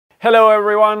Hello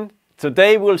everyone!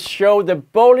 Today we'll show the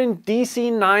BOLIN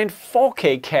BC-9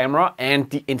 4K camera and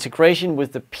the integration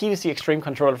with the PTZ Extreme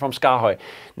controller from SKAARHOJ.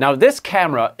 Now this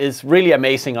camera is really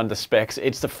amazing on the specs.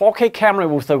 It's the 4K camera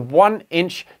with a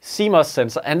 1-inch CMOS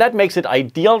sensor, and that makes it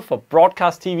ideal for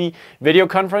broadcast TV, video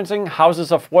conferencing,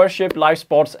 houses of worship, live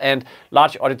sports and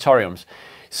large auditoriums.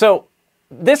 So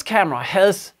this camera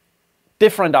has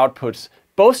different outputs,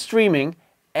 both streaming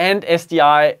and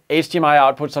HDMI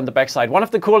outputs on the backside. One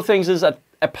of the cool things is that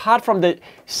apart from the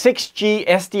 6G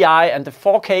SDI and the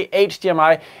 4K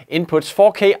HDMI inputs,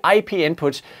 4K IP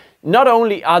inputs, not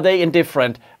only are they in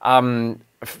different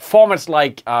formats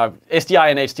like SDI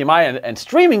and HDMI and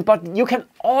streaming, but you can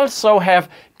also have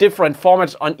different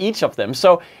formats on each of them.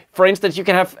 So for instance, you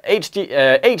can have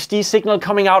HD signal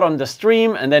coming out on the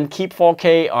stream and then keep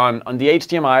 4K on the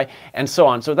HDMI and so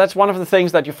on. So that's one of the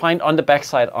things that you find on the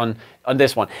backside on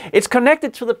this one. It's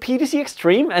connected to the PTZ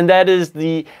Extreme, and that is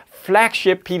the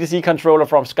flagship PTZ controller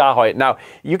from SKAARHOJ. Now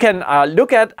you can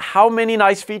look at how many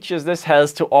nice features this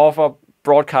has to offer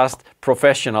broadcast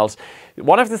professionals.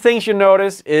 One of the things you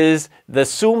notice is the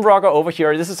zoom rocker over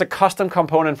here. This is a custom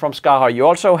component from SKAARHOJ. You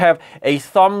also have a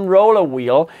thumb roller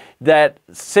wheel that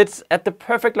sits at the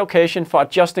perfect location for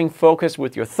adjusting focus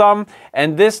with your thumb.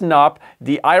 And this knob,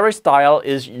 the iris dial,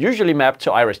 is usually mapped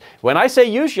to iris. When I say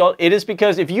usual, it is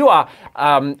because if you are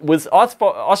with us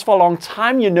for a long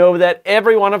time, you know that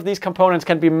every one of these components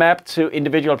can be mapped to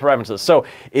individual parameters. So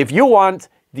if you want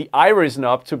the iris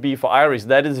knob to be for iris,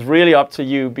 that is really up to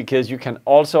you, because you can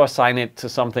also assign it to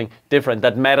something different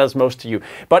that matters most to you.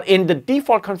 But in the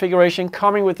default configuration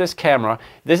coming with this camera,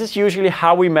 this is usually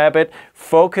how we map it: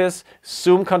 focus,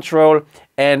 zoom control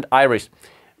and iris.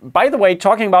 By the way,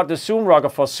 talking about the zoom rocker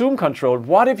for zoom control,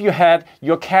 what if you had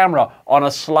your camera on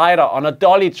a slider, on a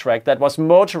dolly track that was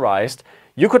motorized?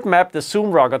 You could map the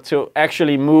zoom rocker to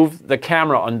actually move the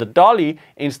camera on the dolly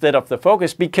instead of the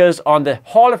focus, because on the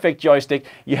Hall effect joystick,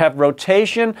 you have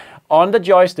rotation on the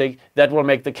joystick that will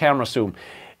make the camera zoom.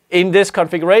 In this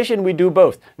configuration, we do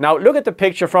both. Now look at the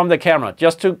picture from the camera,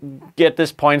 just to get this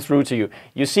point through to you.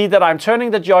 You see that I'm turning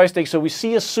the joystick, so we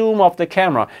see a zoom of the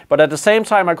camera, but at the same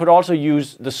time I could also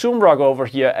use the zoom rocker over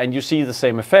here and you see the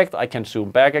same effect. I can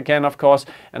zoom back again, of course,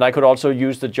 and I could also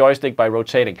use the joystick by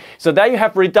rotating. So there you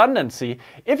have redundancy.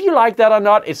 If you like that or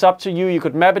not, it's up to you. You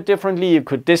could map it differently. You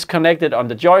could disconnect it on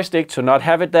the joystick to not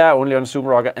have it there, only on zoom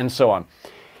rocker, and so on.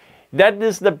 That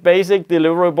is the basic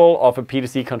deliverable of a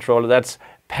PTZ controller. That's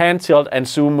pan, tilt and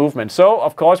zoom movement. So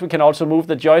of course we can also move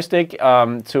the joystick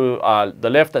to the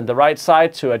left and the right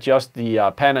side to adjust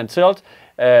the pan and tilt,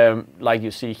 like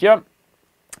you see here.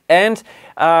 And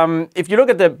if you look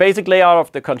at the basic layout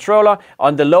of the controller,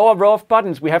 on the lower row of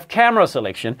buttons we have camera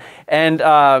selection, and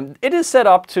it is set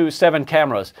up to 7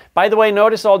 cameras. By the way,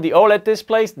 notice all the OLED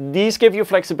displays. These give you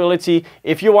flexibility.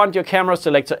 If you want your camera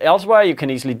selector elsewhere, you can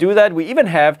easily do that. We even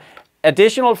have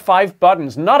additional 5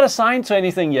 buttons, not assigned to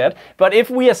anything yet, but if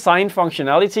we assign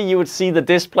functionality, you would see the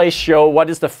display show what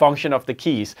is the function of the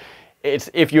keys. It's,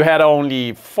 if you had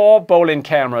only 4 BOLIN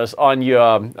cameras on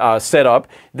your setup,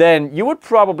 then you would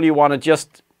probably want to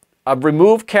just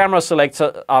remove camera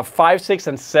selector 5, 6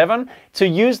 and 7 to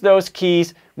use those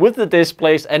keys with the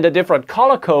displays and a different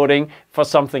color coding for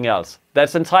something else.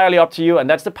 That's entirely up to you, and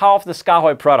that's the power of the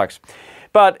SKAARHOJ products.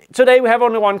 But today we have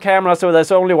only 1 camera, so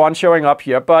there's only 1 showing up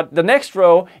here. But the next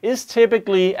row is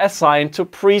typically assigned to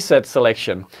preset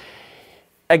selection.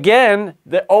 Again,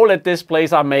 the OLED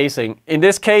displays are amazing. In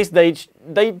this case,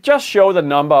 they just show the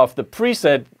number of the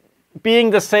preset being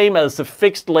the same as the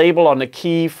fixed label on the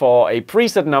key for a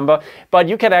preset number, but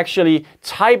you can actually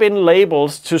type in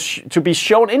labels to be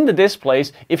shown in the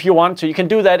displays if you want to. You can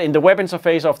do that in the web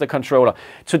interface of the controller.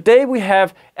 Today we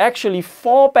have actually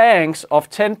 4 banks of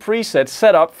 10 presets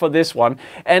set up for this one,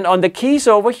 and on the keys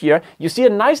over here you see a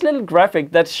nice little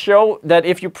graphic that show that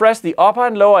if you press the upper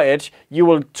and lower edge, you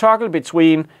will toggle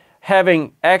between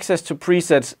having access to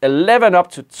presets 11 up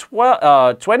to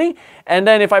 20, and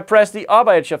then if I press the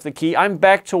upper edge of the key, I'm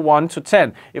back to 1 to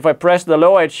 10. If I press the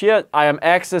lower edge here, I am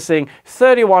accessing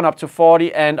 31 up to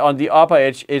 40, and on the upper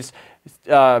edge it's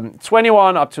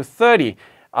 21 up to 30.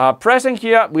 Pressing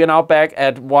here, we are now back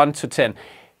at 1 to 10.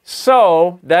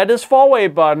 So that is 4-way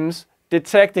buttons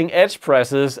detecting edge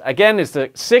presses. Again, it's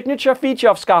the signature feature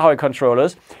of SKAARHOJ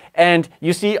controllers. And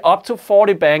you see up to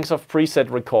 40 banks of preset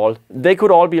recall. They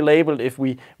could all be labeled if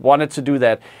we wanted to do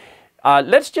that.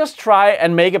 Let's just try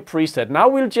and make a preset. Now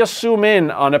we'll just zoom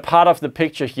in on a part of the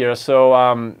picture here.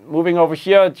 So moving over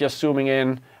here, just zooming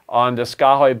in on the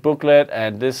SKAARHOJ booklet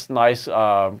and this nice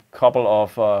couple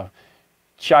of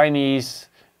Chinese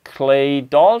clay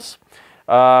dolls.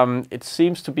 It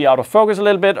seems to be out of focus a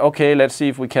little bit. Okay, let's see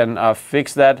if we can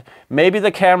fix that. Maybe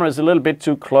the camera is a little bit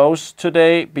too close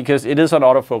today because it is on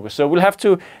autofocus. So we'll have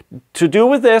to do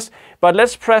with this, but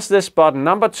let's press this button.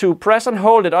 Number 2, press and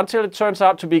hold it until it turns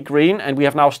out to be green, and we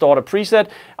have now stored a preset.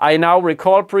 I now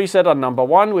recall preset on number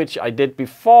 1, which I did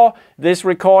before this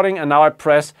recording, and now I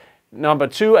press number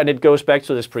 2 and it goes back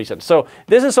to this preset. So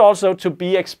this is also to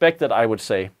be expected, I would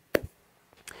say.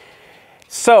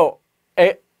 So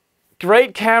a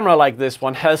great camera like this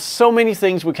one has so many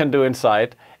things we can do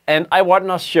inside, and I want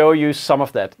to show you some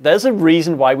of that. There's a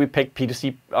reason why we picked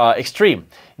PTZ Extreme.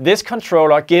 This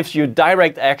controller gives you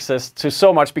direct access to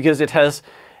so much because it has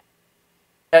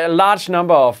a large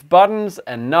number of buttons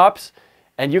and knobs,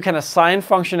 and you can assign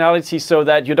functionality so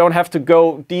that you don't have to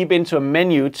go deep into a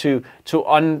menu to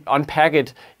unpack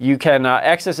it. You can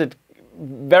access it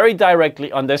very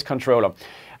directly on this controller.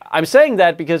 I'm saying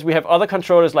that because we have other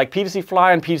controllers like PTZ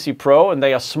Fly and PTZ Pro, and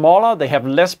they are smaller, they have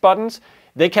less buttons.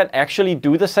 They can actually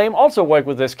do the same, also work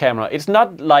with this camera. It's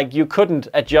not like you couldn't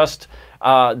adjust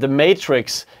the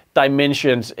matrix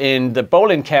dimensions in the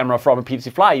BOLIN camera from a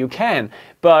PTZ Fly. You can,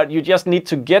 but you just need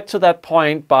to get to that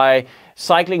point by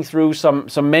cycling through some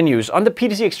menus. On the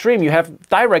PTZ Extreme, you have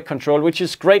direct control, which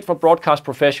is great for broadcast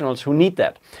professionals who need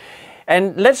that.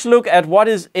 And let's look at what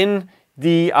is in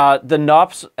the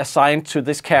knobs assigned to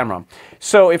this camera.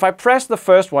 So if I press the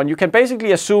first one, you can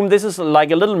basically assume this is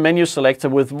like a little menu selector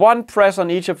with one press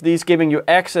on each of these, giving you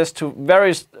access to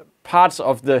various parts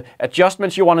of the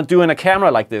adjustments you want to do in a camera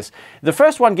like this. The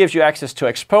first one gives you access to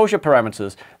exposure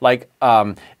parameters, like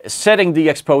setting the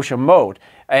exposure mode.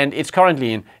 And it's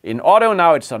currently in auto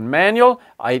now, it's on manual.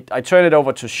 I turn it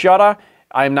over to shutter.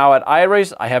 I'm now at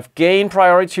iris. I have gain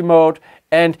priority mode.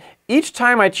 And each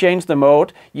time I change the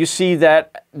mode, you see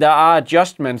that there are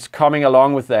adjustments coming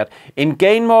along with that. In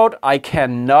gain mode, I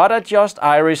cannot adjust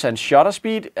iris and shutter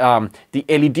speed. The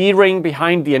LED ring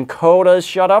behind the encoder is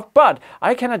shut off, but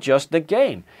I can adjust the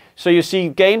gain. So you see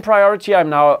gain priority, I'm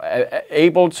now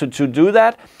able to do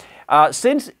that.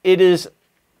 Since it is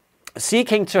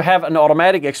seeking to have an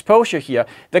automatic exposure here,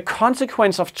 the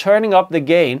consequence of turning up the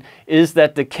gain is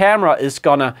that the camera is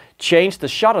gonna change the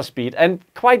shutter speed, and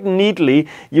quite neatly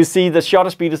you see the shutter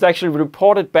speed is actually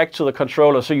reported back to the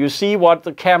controller, so you see what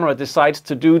the camera decides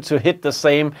to do to hit the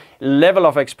same level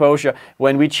of exposure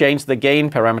when we change the gain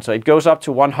parameter. It goes up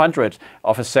to 100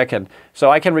 of a second. So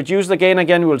I can reduce the gain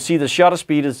again. We'll see the shutter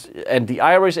speed and the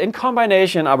iris in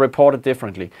combination are reported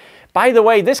differently. By the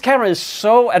way, this camera is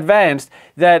so advanced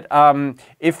that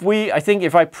I think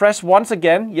if I press once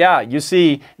again, yeah, you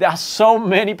see there are so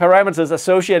many parameters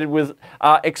associated with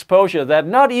exposure that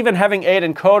not even having 8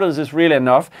 encoders is really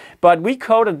enough. But we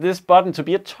coded this button to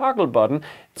be a toggle button,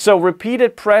 so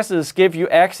repeated presses give you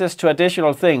access to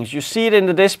additional things. You see it in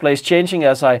the displays changing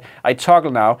as I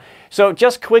toggle now. So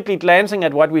just quickly glancing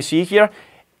at what we see here.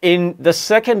 In the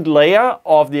second layer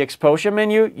of the exposure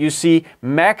menu, you see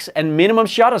max and minimum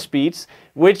shutter speeds,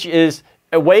 which is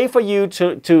a way for you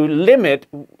to limit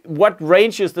what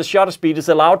ranges the shutter speed is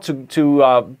allowed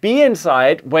to be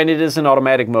inside when it is in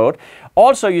automatic mode.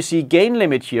 Also, you see gain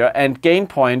limit here and gain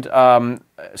point.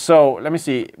 So let me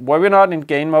see, were we not in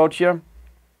gain mode here?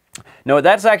 No,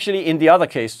 that's actually in the other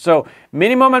case. So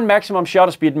minimum and maximum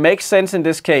shutter speed makes sense in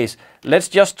this case. Let's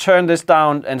just turn this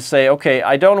down and say, okay,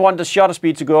 I don't want the shutter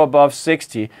speed to go above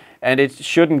 60 and it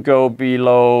shouldn't go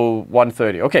below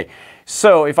 130. Okay,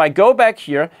 so if I go back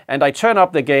here and I turn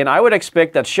up the gain, I would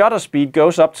expect that shutter speed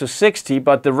goes up to 60,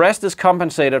 but the rest is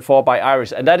compensated for by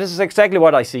iris. And that is exactly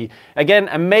what I see. Again,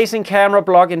 amazing camera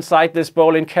block inside this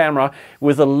BOLIN camera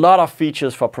with a lot of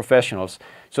features for professionals.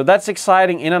 So that's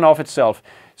exciting in and of itself.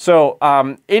 So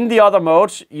in the other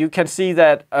modes, you can see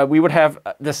that we would have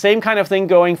the same kind of thing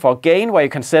going for gain, where you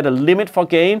can set a limit for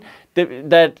gain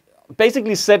that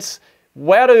basically sets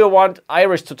where do you want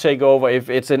iris to take over if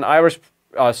it's in iris,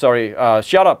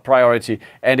 shutter priority,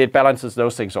 and it balances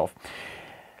those things off.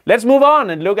 Let's move on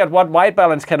and look at what white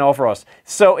balance can offer us.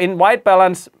 So in white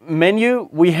balance menu,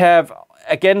 we have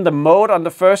again the mode on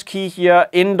the first key here: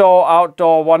 indoor,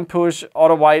 outdoor, one push,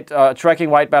 auto white,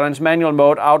 tracking white balance, manual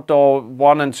mode, outdoor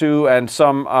 1 and 2, and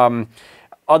some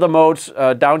other modes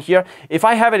down here. If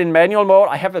I have it in manual mode,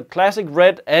 I have a classic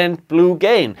red and blue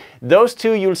gain. Those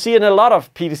two you'll see in a lot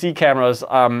of PTZ cameras,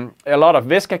 a lot of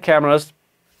Visca cameras,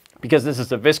 because this is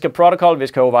the Visca protocol,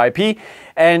 Visca over IP,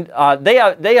 and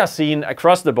they are seen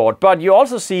across the board. But you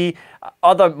also see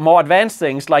other more advanced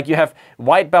things, like you have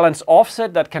white balance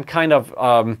offset that can kind of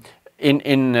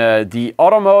in the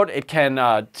auto mode, it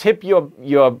can tip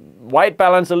your white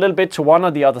balance a little bit to one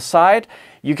or the other side.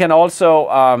 You can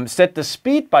also set the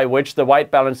speed by which the white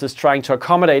balance is trying to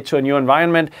accommodate to a new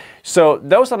environment. So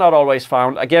those are not always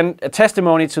found. Again, a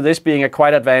testimony to this being a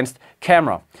quite advanced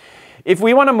camera. If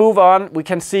we want to move on, we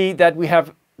can see that we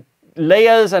have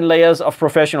layers and layers of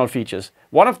professional features.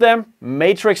 One of them,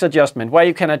 matrix adjustment, where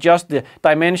you can adjust the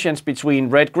dimensions between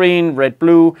red-green,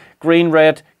 red-blue,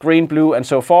 green-red, green-blue, and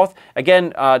so forth.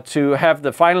 Again, to have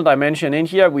the final dimension in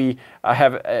here, we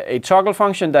have a toggle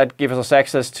function that gives us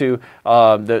access to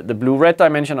the blue-red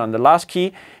dimension on the last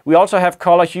key. We also have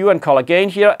color hue and color gain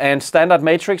here, and standard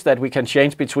matrix that we can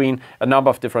change between a number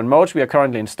of different modes. We are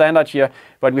currently in standard here,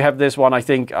 but we have this one, I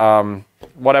think,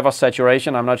 whatever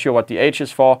saturation, I'm not sure what the H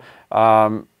is for.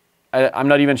 I'm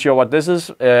not even sure what this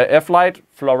is. F-light,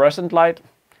 fluorescent light,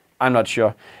 I'm not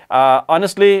sure.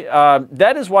 Honestly,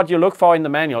 that is what you look for in the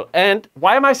manual. And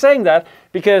why am I saying that?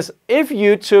 Because if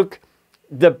you took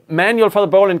the manual for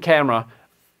the Bolin camera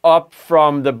up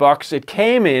from the box it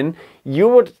came in, you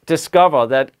would discover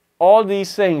that all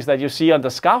these things that you see on the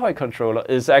SKAARHOJ controller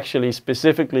is actually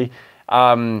specifically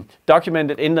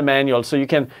documented in the manual. So you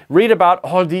can read about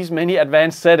all these many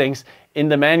advanced settings in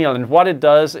the manual and what it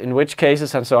does, in which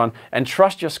cases, and so on, and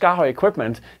trust your SKAARHOJ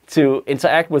equipment to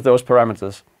interact with those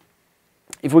parameters.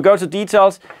 If we go to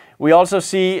details, we also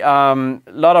see a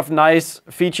lot of nice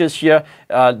features here.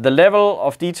 The level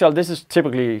of detail, this is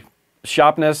typically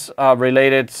sharpness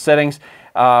related settings.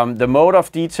 The mode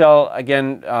of detail,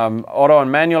 again, auto and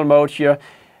manual mode here.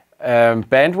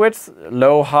 Bandwidth,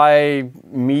 low, high,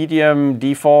 medium,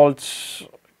 default,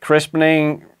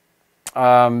 crispening,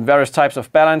 various types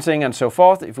of balancing, and so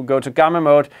forth. If we go to gamma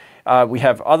mode, we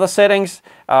have other settings.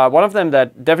 One of them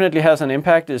that definitely has an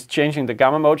impact is changing the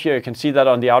gamma mode here. You can see that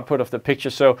on the output of the picture.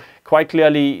 So quite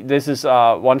clearly, this is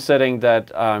one setting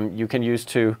that you can use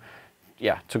to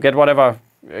get whatever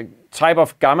type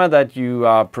of gamma that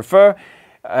you prefer.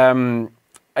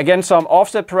 Again, some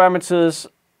offset parameters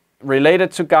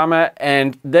related to gamma,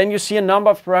 and then you see a number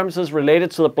of parameters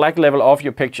related to the black level of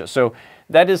your picture. So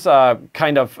that is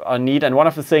kind of neat, and one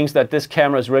of the things that this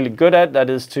camera is really good at, that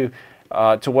is to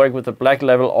work with the black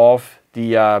level of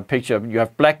the picture. You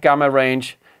have black gamma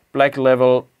range, black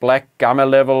level, black gamma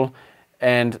level,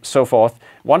 and so forth.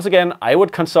 Once again, I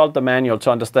would consult the manual to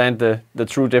understand the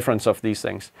true difference of these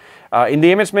things. In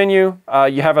the image menu,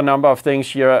 you have a number of things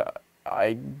here.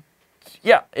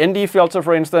 ND filter,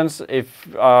 for instance, if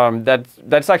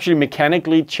that's actually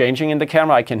mechanically changing in the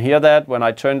camera. I can hear that when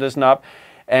I turn this knob.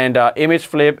 And image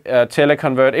flip,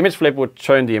 teleconvert. Image flip would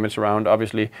turn the image around,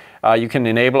 obviously. You can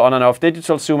enable on and off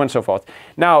digital zoom and so forth.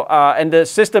 Now, and the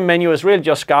system menu is really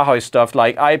just SKAARHOJ stuff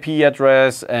like IP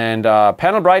address and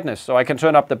panel brightness. So I can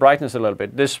turn up the brightness a little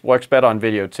bit. This works better on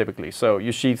video typically, so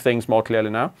you see things more clearly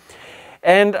now.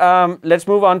 And let's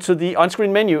move on to the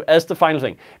on-screen menu as the final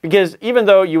thing. Because even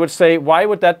though you would say, why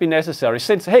would that be necessary?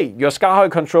 Since, hey, your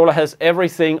SKAARHOJ controller has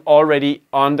everything already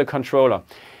on the controller.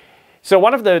 So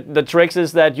one of the tricks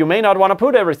is that you may not want to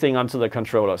put everything onto the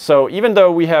controller. So even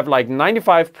though we have like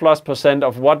 95+%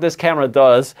 of what this camera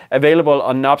does available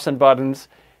on knobs and buttons,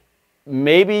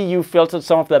 maybe you filtered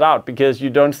some of that out because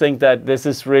you don't think that this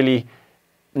is really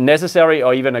necessary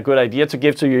or even a good idea to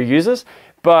give to your users.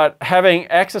 But having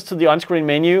access to the on-screen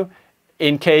menu,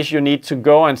 in case you need to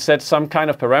go and set some kind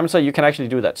of parameter, you can actually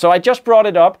do that. So I just brought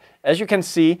it up, as you can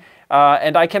see,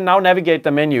 and I can now navigate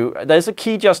the menu. There's a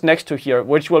key just next to here,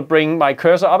 which will bring my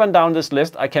cursor up and down this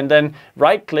list. I can then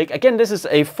right-click. Again, this is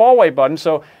a four-way button,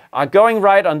 so going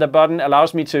right on the button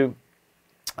allows me to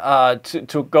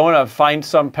go and find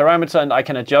some parameter, and I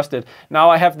can adjust it.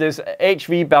 Now I have this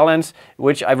HV balance,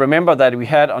 which I remember that we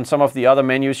had on some of the other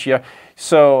menus here.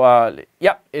 So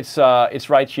yeah, it's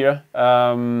right here.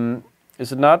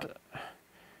 Is it not?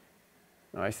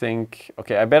 I think,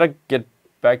 okay, I better get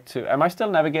back to, am I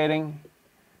still navigating?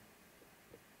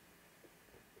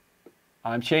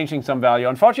 I'm changing some value.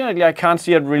 Unfortunately, I can't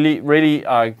see it really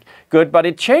good, but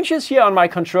it changes here on my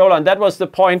controller, and that was the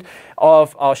point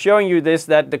of showing you this,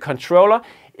 that the controller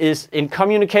is in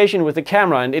communication with the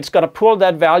camera, and it's got to pull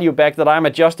that value back that I'm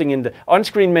adjusting in the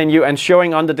on-screen menu and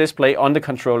showing on the display on the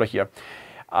controller here.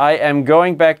 I am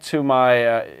going back to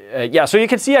my, yeah, so you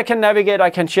can see I can navigate, I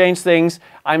can change things.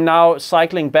 I'm now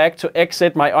cycling back to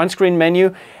exit my on-screen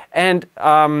menu. And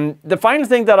the final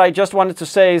thing that I just wanted to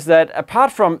say is that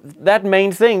apart from that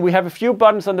main thing, we have a few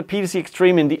buttons on the PTZ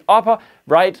Extreme in the upper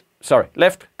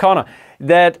left corner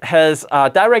that has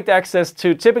direct access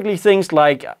to typically things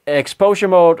like exposure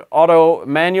mode, auto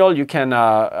manual. You can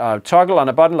toggle on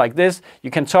a button like this.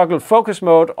 You can toggle focus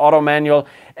mode, auto manual,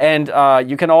 and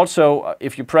you can also,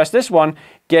 if you press this one,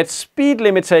 get speed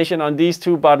limitation on these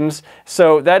two buttons.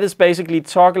 So that is basically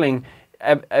toggling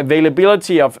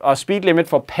availability of a speed limit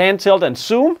for pan, tilt, and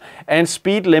zoom, and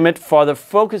speed limit for the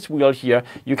focus wheel here.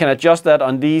 You can adjust that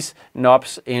on these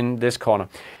knobs in this corner.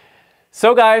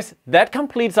 So guys, that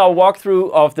completes our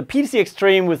walkthrough of the PTZ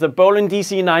Extreme with the BOLIN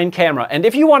BC-9 camera. And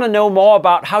if you want to know more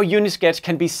about how Unisketch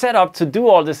can be set up to do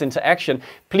all this interaction,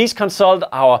 please consult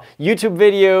our YouTube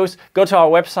videos, go to our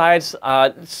websites.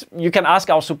 You can ask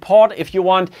our support if you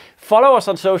want. Follow us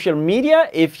on social media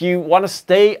if you want to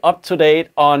stay up to date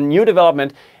on new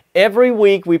development. Every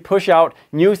week we push out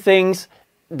new things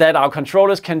that our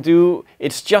controllers can do.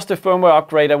 It's just a firmware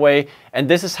upgrade away, and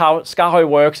this is how SKAARHOJ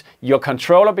works. Your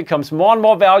controller becomes more and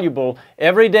more valuable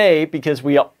every day because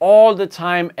we are all the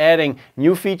time adding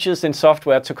new features in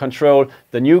software to control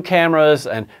the new cameras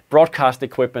and broadcast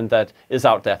equipment that is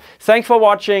out there. Thanks for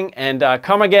watching, and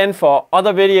come again for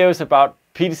other videos about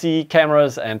PTZ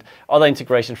cameras and other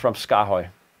integration from SKAARHOJ.